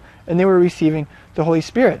hands on them, and they were receiving the Holy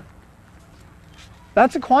Spirit.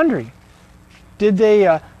 That's a quandary. Did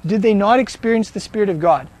they not experience the Spirit of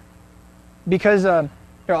God? Because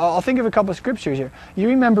I'll think of a couple of scriptures here. You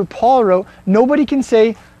remember Paul wrote, nobody can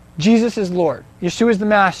say Jesus is Lord, Yeshua is the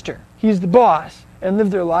Master, he's the boss, and live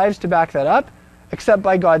their lives to back that up, except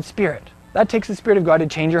by God's Spirit. That takes the Spirit of God to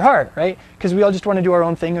change your heart, right? Because we all just want to do our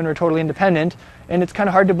own thing and we're totally independent, and it's kind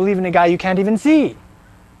of hard to believe in a guy you can't even see.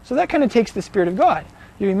 So that kind of takes the Spirit of God.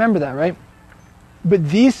 You remember that, right? But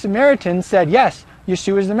these Samaritans said, yes,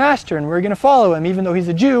 Yeshua is the Master, and we're going to follow him, even though he's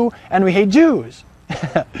a Jew, and we hate Jews.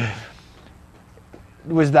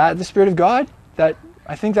 Was that the Spirit of God?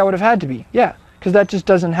 I think that would have had to be, yeah, because that just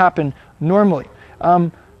doesn't happen normally.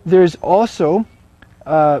 There's also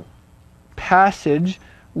a passage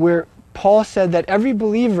where Paul said that every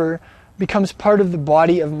believer becomes part of the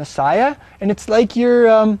body of Messiah, and it's like you're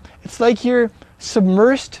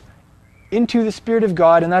submersed into the Spirit of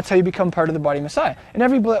God, and that's how you become part of the body of Messiah. And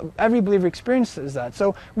every believer experiences that.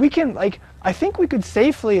 So we can, I think we could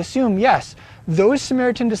safely assume, yes, those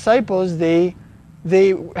Samaritan disciples, they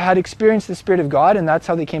had experienced the Spirit of God, and that's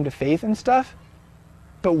how they came to faith and stuff.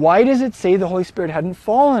 But why does it say the Holy Spirit hadn't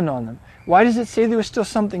fallen on them? Why does it say there was still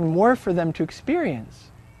something more for them to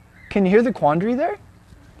experience? Can you hear the quandary there?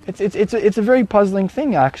 It's a very puzzling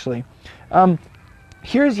thing, actually.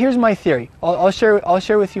 Here's my theory. I'll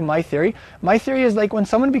share with you my theory. My theory is when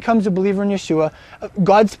someone becomes a believer in Yeshua,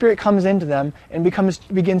 God's Spirit comes into them and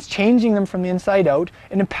begins changing them from the inside out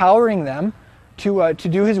and empowering them to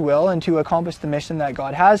do his will and to accomplish the mission that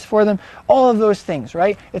God has for them. All of those things,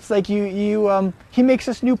 right? It's like he makes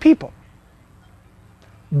us new people.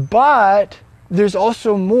 But there's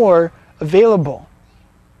also more available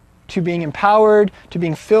to being empowered, to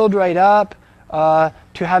being filled right up,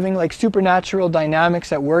 to having supernatural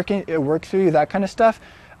dynamics at work through you, that kind of stuff.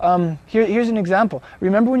 Here's an example.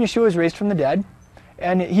 Remember when Yeshua was raised from the dead?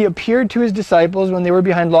 And he appeared to his disciples when they were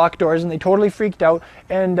behind locked doors, and they totally freaked out,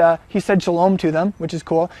 and he said shalom to them, which is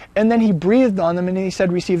cool. And then he breathed on them and he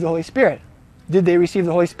said, receive the Holy Spirit. Did they receive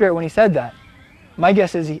the Holy Spirit when he said that? My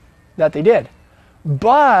guess is that they did.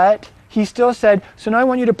 But he still said, so now I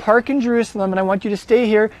want you to park in Jerusalem, and I want you to stay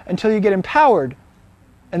here until you get empowered.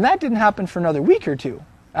 And that didn't happen for another week or two,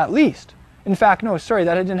 at least. In fact, no, sorry,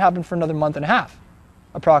 that didn't happen for another month and a half.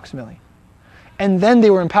 approximately. And then they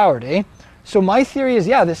were empowered, eh? So my theory is,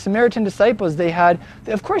 yeah, the Samaritan disciples,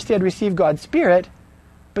 of course they had received God's Spirit,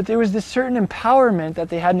 but there was this certain empowerment that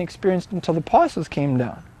they hadn't experienced until the apostles came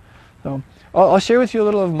down. So I'll share with you a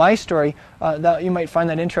little of my story that you might find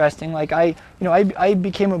that interesting. Like I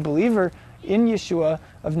became a believer in Yeshua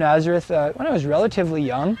of Nazareth when I was relatively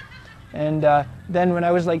young. And then when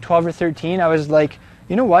I was like 12 or 13, I was like,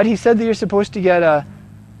 you know what? He said that you're supposed to get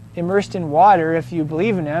immersed in water if you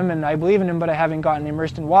believe in him, and I believe in him, but I haven't gotten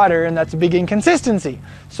immersed in water, and that's a big inconsistency.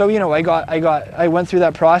 So I went through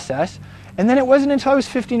that process, and then it wasn't until I was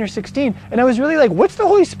 15 or 16, and I was really like, what's the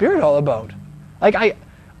Holy Spirit all about? Like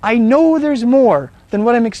I know there's more than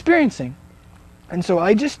what I'm experiencing. And so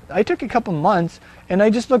I took a couple months and I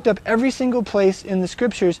just looked up every single place in the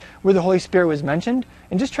scriptures where the Holy Spirit was mentioned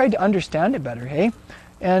and just tried to understand it better, hey?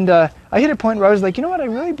 And I hit a point where I was like, you know what, I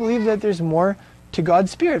really believe that there's more to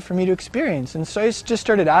God's Spirit for me to experience. And so I just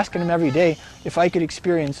started asking him every day if I could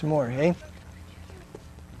experience more, hey?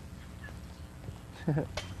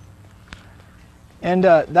 And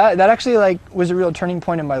that actually like was a real turning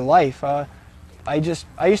point in my life. I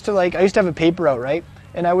used to have a paper out, right?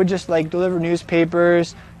 And I would just like deliver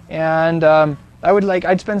newspapers, and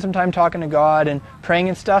I'd spend some time talking to God and praying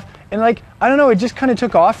and stuff. And like, I don't know, it just kind of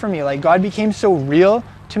took off for me. Like God became so real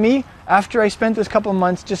to me after I spent those couple of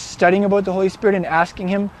months just studying about the Holy Spirit and asking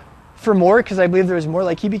him for more, because I believe there was more.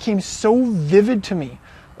 Like he became so vivid to me.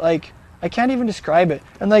 Like I can't even describe it.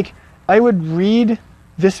 And like I would read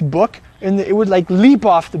this book and it would like leap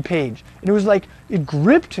off the page. And it was like, it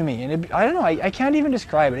gripped me. And I don't know, I can't even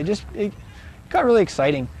describe it. It got really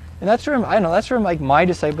exciting. And that's where like my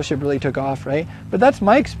discipleship really took off, right? But that's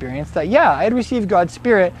my experience, that yeah, I had received God's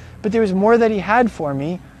Spirit, but there was more that he had for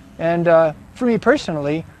me. And for me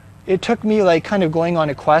personally, it took me like kind of going on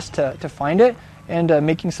a quest to find it, and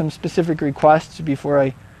making some specific requests before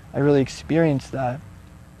I really experienced that.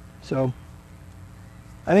 So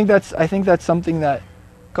I think that's something that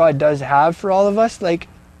God does have for all of us, like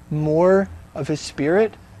more of his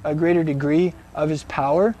Spirit, a greater degree of his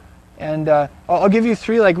power. And I'll give you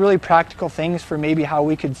 3 like really practical things for maybe how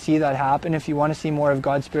we could see that happen if you want to see more of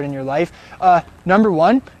God's Spirit in your life. Number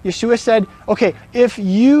 1, Yeshua said, okay, if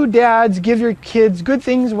you dads give your kids good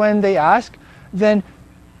things when they ask, then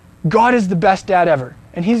God is the best dad ever.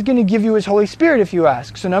 And he's going to give you his Holy Spirit if you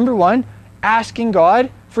ask. So number 1, asking God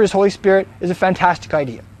for his Holy Spirit is a fantastic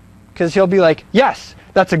idea. Because he'll be like, yes,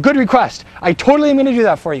 that's a good request. I totally am going to do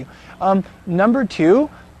that for you. Number 2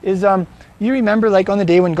 is... you remember like on the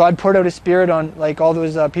day when God poured out his Spirit on like all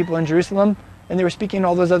those people in Jerusalem, and they were speaking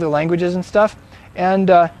all those other languages and stuff, and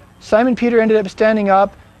Simon Peter ended up standing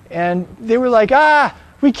up, and they were like,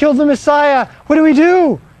 we killed the Messiah, what do we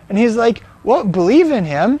do? And he's like, well, believe in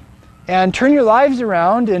him and turn your lives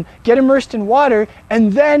around and get immersed in water,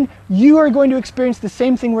 and then you are going to experience the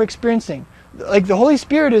same thing we're experiencing. Like the Holy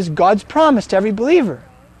Spirit is God's promise to every believer.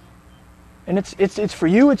 And it's for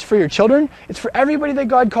you, it's for your children, it's for everybody that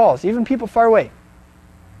God calls, even people far away.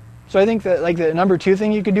 So I think that like the number 2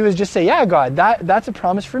 thing you could do is just say, yeah, God, that's a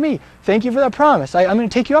promise for me. Thank you for that promise. I'm going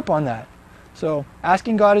to take you up on that. So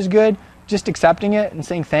asking God is good. Just accepting it and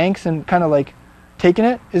saying thanks and kind of like taking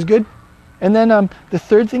it is good. And then the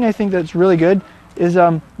 3rd thing I think that's really good is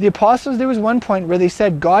the apostles, there was one point where they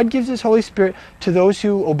said God gives his Holy Spirit to those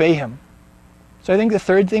who obey him. So I think the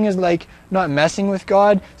 3rd thing is like not messing with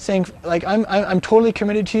God, saying like I'm totally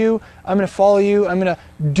committed to you. I'm going to follow you. I'm going to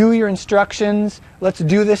do your instructions. Let's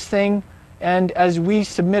do this thing. And as we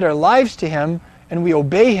submit our lives to him and we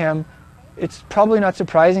obey him, it's probably not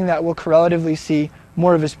surprising that we'll correlatively see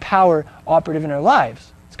more of his power operative in our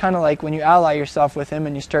lives. It's kind of like when you ally yourself with him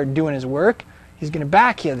and you start doing his work, he's going to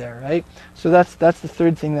back you there, right? So that's the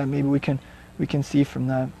 3rd thing that maybe we can see from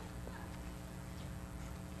that.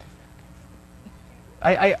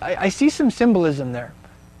 I see some symbolism there.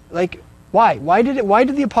 Like, why? Why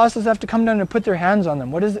did the apostles have to come down and put their hands on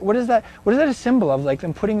them? What is that a symbol of, like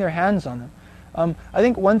them putting their hands on them? I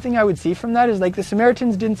think one thing I would see from that is like the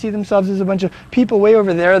Samaritans didn't see themselves as a bunch of people way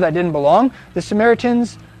over there that didn't belong. The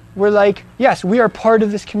Samaritans were like, yes, we are part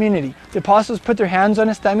of this community. The apostles put their hands on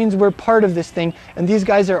us. That means we're part of this thing, and these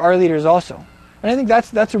guys are our leaders also. And I think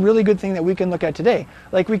that's a really good thing that we can look at today.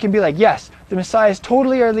 Like we can be like, yes, the Messiah is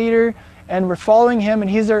totally our leader, and we're following him, and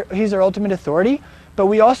he's our ultimate authority. But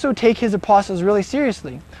we also take his apostles really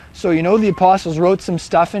seriously. So the apostles wrote some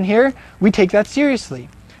stuff in here. We take that seriously.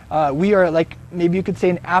 We are like, maybe you could say,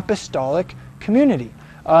 an apostolic community.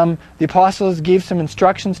 The apostles gave some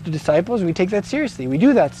instructions to disciples. We take that seriously. We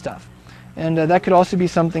do that stuff. And that could also be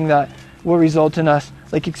something that will result in us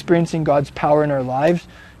like experiencing God's power in our lives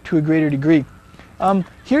to a greater degree.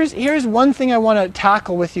 Here's one thing I want to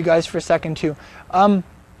tackle with you guys for a second too.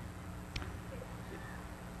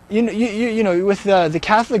 You know, with the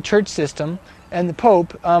Catholic Church system and the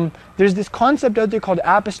Pope, there's this concept out there called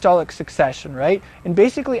apostolic succession, right? And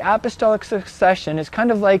basically, apostolic succession is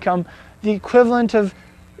kind of like the equivalent of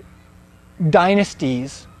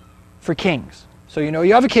dynasties for kings. So, you know,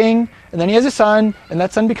 you have a king, and then he has a son, and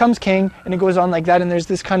that son becomes king, and it goes on like that, and there's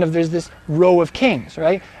this row of kings,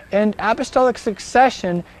 right? And apostolic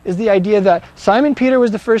succession is the idea that Simon Peter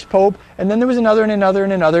was the first pope, and then there was another and another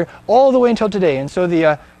and another, all the way until today. And so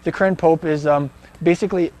the current pope is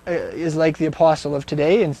basically is like the apostle of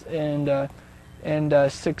today, and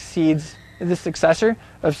succeeds the successor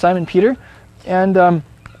of Simon Peter. And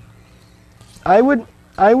I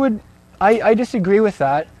disagree with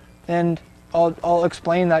that, and I'll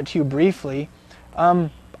explain that to you briefly.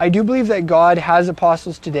 I do believe that God has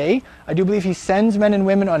apostles today. I do believe He sends men and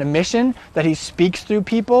women on a mission, that He speaks through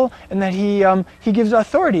people, and that He gives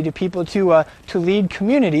authority to people to lead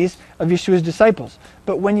communities of Yeshua's disciples.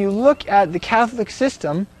 But when you look at the Catholic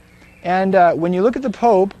system, and when you look at the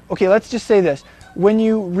Pope, okay, let's just say this. When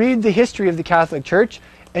you read the history of the Catholic Church,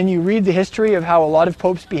 and you read the history of how a lot of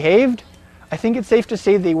popes behaved, I think it's safe to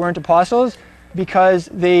say they weren't apostles, because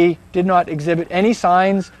they did not exhibit any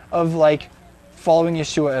signs of like following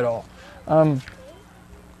Yeshua at all.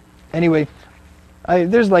 Anyway,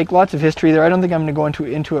 there's like lots of history there. I don't think I'm going to go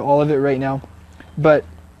into all of it right now. But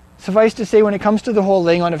suffice to say, when it comes to the whole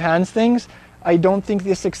laying on of hands things, I don't think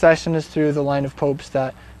the succession is through the line of popes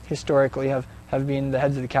that historically have been the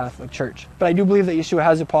heads of the Catholic Church. But I do believe that Yeshua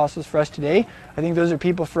has apostles for us today. I think those are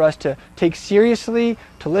people for us to take seriously,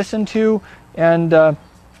 to listen to, and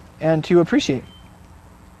to appreciate.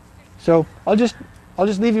 So I'll just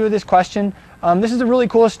leave you with this question. This is a really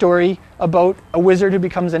cool story about a wizard who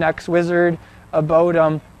becomes an ex-wizard,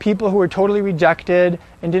 about people who were totally rejected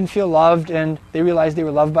and didn't feel loved, and they realized they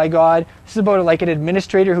were loved by God. This is about like an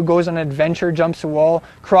administrator who goes on an adventure, jumps a wall,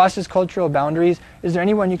 crosses cultural boundaries. Is there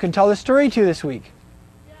anyone you can tell this story to this week?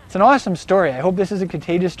 It's an awesome story. I hope this is a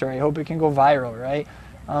contagious story. I hope it can go viral, right?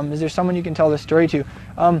 Is there someone you can tell this story to?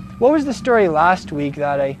 What was the story last week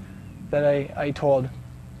that I told?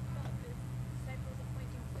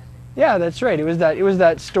 Yeah, that's right. It was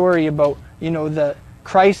that story about, you know, the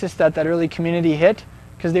crisis that early community hit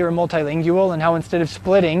because they were multilingual, and how instead of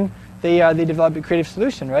splitting, they developed a creative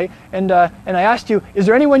solution, right? And I asked you, is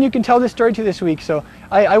there anyone you can tell this story to this week? So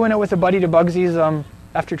I went out with a buddy to Bugsy's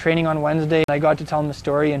after training on Wednesday, and I got to tell him the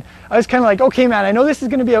story, and I was kind of like, okay, man, I know this is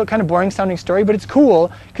going to be a kind of boring sounding story, but it's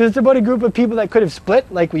cool because it's about a group of people that could have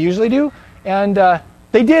split like we usually do, and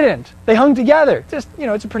they didn't. They hung together. Just, you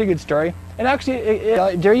know, it's a pretty good story. And actually,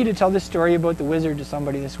 I dare you to tell this story about the wizard to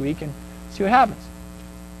somebody this week and see what happens.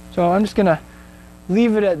 So I'm just going to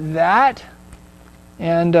leave it at that.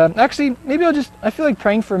 And actually, maybe I feel like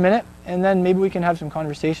praying for a minute, and then maybe we can have some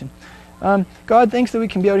conversation. God, thanks that we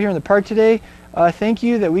can be out here in the park today. Thank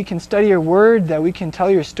you that we can study your word, that we can tell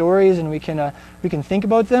your stories, and we can think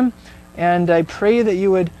about them. And I pray that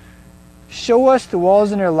you would show us the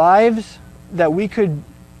walls in our lives that we could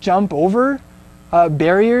jump over,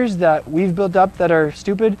 barriers that we've built up that are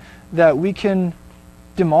stupid, that we can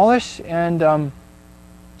demolish, and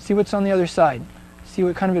see what's on the other side. See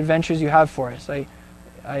what kind of adventures you have for us.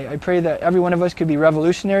 I pray that every one of us could be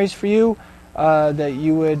revolutionaries for you, that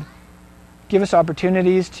you would give us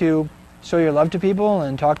opportunities to show your love to people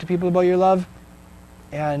and talk to people about your love.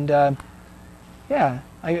 And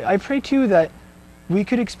I pray too that we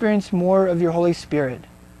could experience more of your Holy Spirit.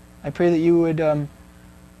 I pray that you would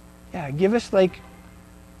give us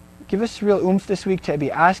real oomph this week to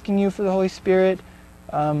be asking you for the Holy Spirit,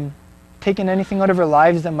 taking anything out of our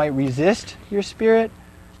lives that might resist your Spirit,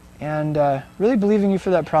 and really believing you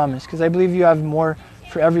for that promise, because I believe you have more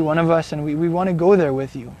for every one of us, and we want to go there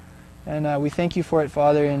with you. And we thank you for it,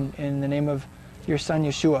 Father, in the name of your Son,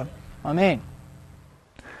 Yeshua. Amen.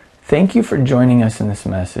 Thank you for joining us in this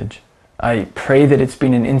message. I pray that it's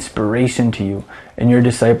been an inspiration to you in your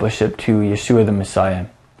discipleship to Yeshua the Messiah.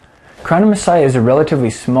 Crown of Messiah is a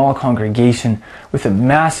relatively small congregation with a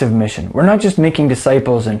massive mission. We're not just making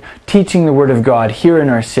disciples and teaching the Word of God here in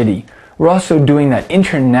our city. We're also doing that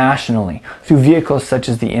internationally through vehicles such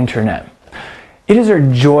as the internet. It is our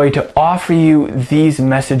joy to offer you these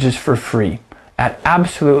messages for free at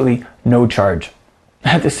absolutely no charge.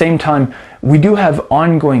 At the same time, we do have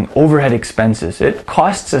ongoing overhead expenses. It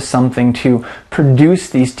costs us something to produce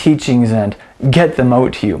these teachings and get them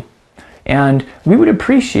out to you. And we would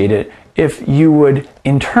appreciate it if you would,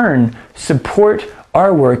 in turn, support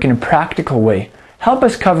our work in a practical way. Help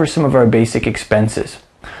us cover some of our basic expenses.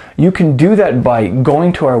 You can do that by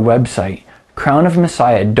going to our website,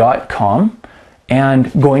 crownofmessiah.com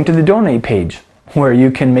and going to the donate page, where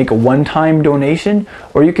you can make a one-time donation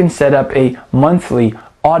or you can set up a monthly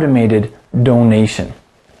automated donation.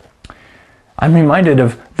 I'm reminded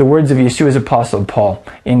of the words of Yeshua's apostle Paul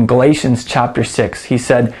in Galatians chapter 6. He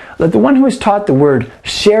said, "Let the one who is taught the word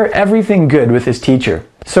share everything good with his teacher."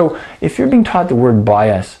 So if you're being taught the word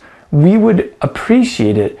by us, we would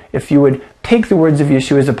appreciate it if you would take the words of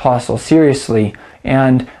Yeshua's apostle seriously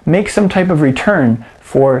and make some type of return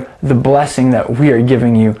for the blessing that we are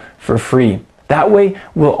giving you for free. That way,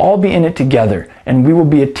 we'll all be in it together, and we will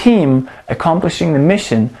be a team accomplishing the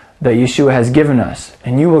mission that Yeshua has given us.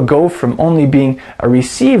 And you will go from only being a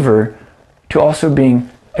receiver to also being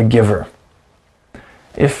a giver.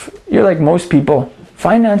 If you're like most people,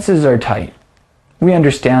 finances are tight. We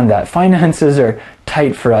understand that. Finances are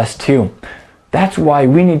tight for us too. That's why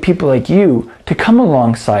we need people like you to come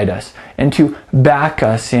alongside us and to back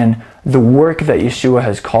us in the work that Yeshua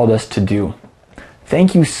has called us to do.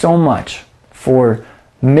 Thank you so much for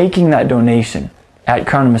making that donation at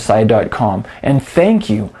crownofmessiah.com, and thank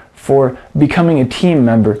you for becoming a team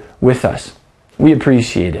member with us. We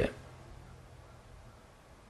appreciate it.